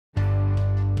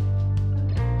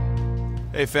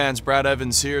Hey fans, Brad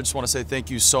Evans here. Just want to say thank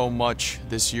you so much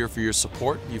this year for your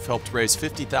support. You've helped raise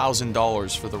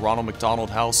 $50,000 for the Ronald McDonald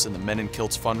House and the Men in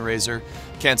Kilts fundraiser.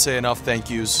 Can't say enough thank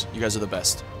yous. You guys are the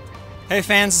best. Hey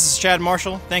fans, this is Chad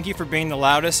Marshall. Thank you for being the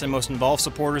loudest and most involved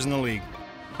supporters in the league.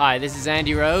 Hi, this is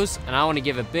Andy Rose, and I want to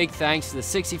give a big thanks to the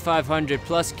 6,500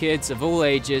 plus kids of all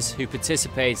ages who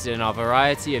participated in our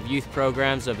variety of youth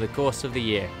programs over the course of the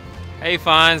year. Hey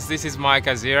fans, this is Mike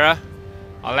Azira.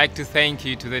 I'd like to thank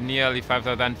you to the nearly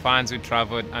 5,000 fans who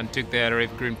traveled and took their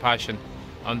Red Green passion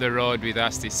on the road with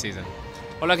us this season.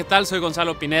 Hola, ¿qué tal? Soy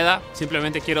Gonzalo Pineda.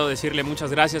 Simplemente quiero decirle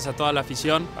muchas gracias a toda la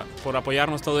afición por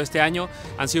apoyarnos todo este año.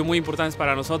 Han sido muy importantes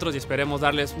para nosotros y esperemos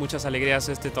darles muchas alegrías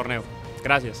a este torneo.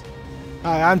 Gracias.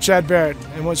 Hi, I'm Chad Barrett,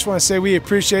 and I just want to say we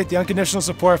appreciate the unconditional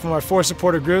support from our 4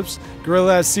 supporter groups: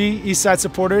 Gorilla SC, Eastside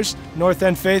Supporters, North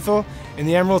End Faithful, and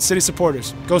the Emerald City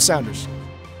Supporters. Go Sounders!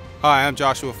 Hi, I'm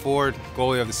Joshua Ford,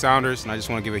 goalie of the Sounders, and I just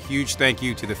want to give a huge thank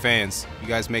you to the fans. You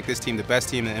guys make this team the best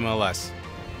team in MLS.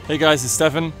 Hey guys, it's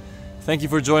Stefan. Thank you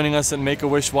for joining us at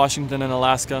Make-A-Wish Washington and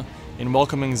Alaska in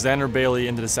welcoming Xander Bailey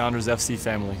into the Sounders FC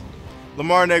family.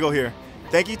 Lamar Nagel here.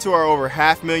 Thank you to our over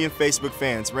 500,000 Facebook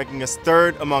fans, ranking us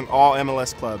 3rd among all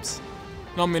MLS clubs.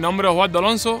 No, mi nombre es Juan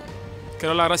Alonso.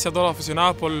 Quiero dar las gracias a todos los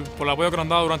aficionados por el apoyo que nos han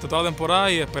dado durante toda la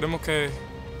temporada y esperemos que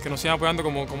nos sigan apoyando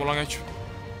como lo han hecho.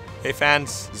 Hey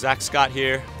fans, Zach Scott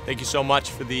here. Thank you so much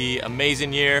for the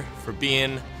amazing year, for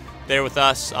being there with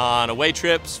us on away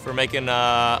trips, for making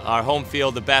our home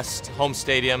field the best home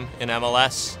stadium in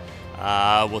MLS.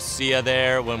 We'll see you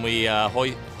there when we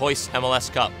hoist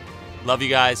MLS Cup. Love you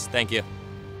guys. Thank you.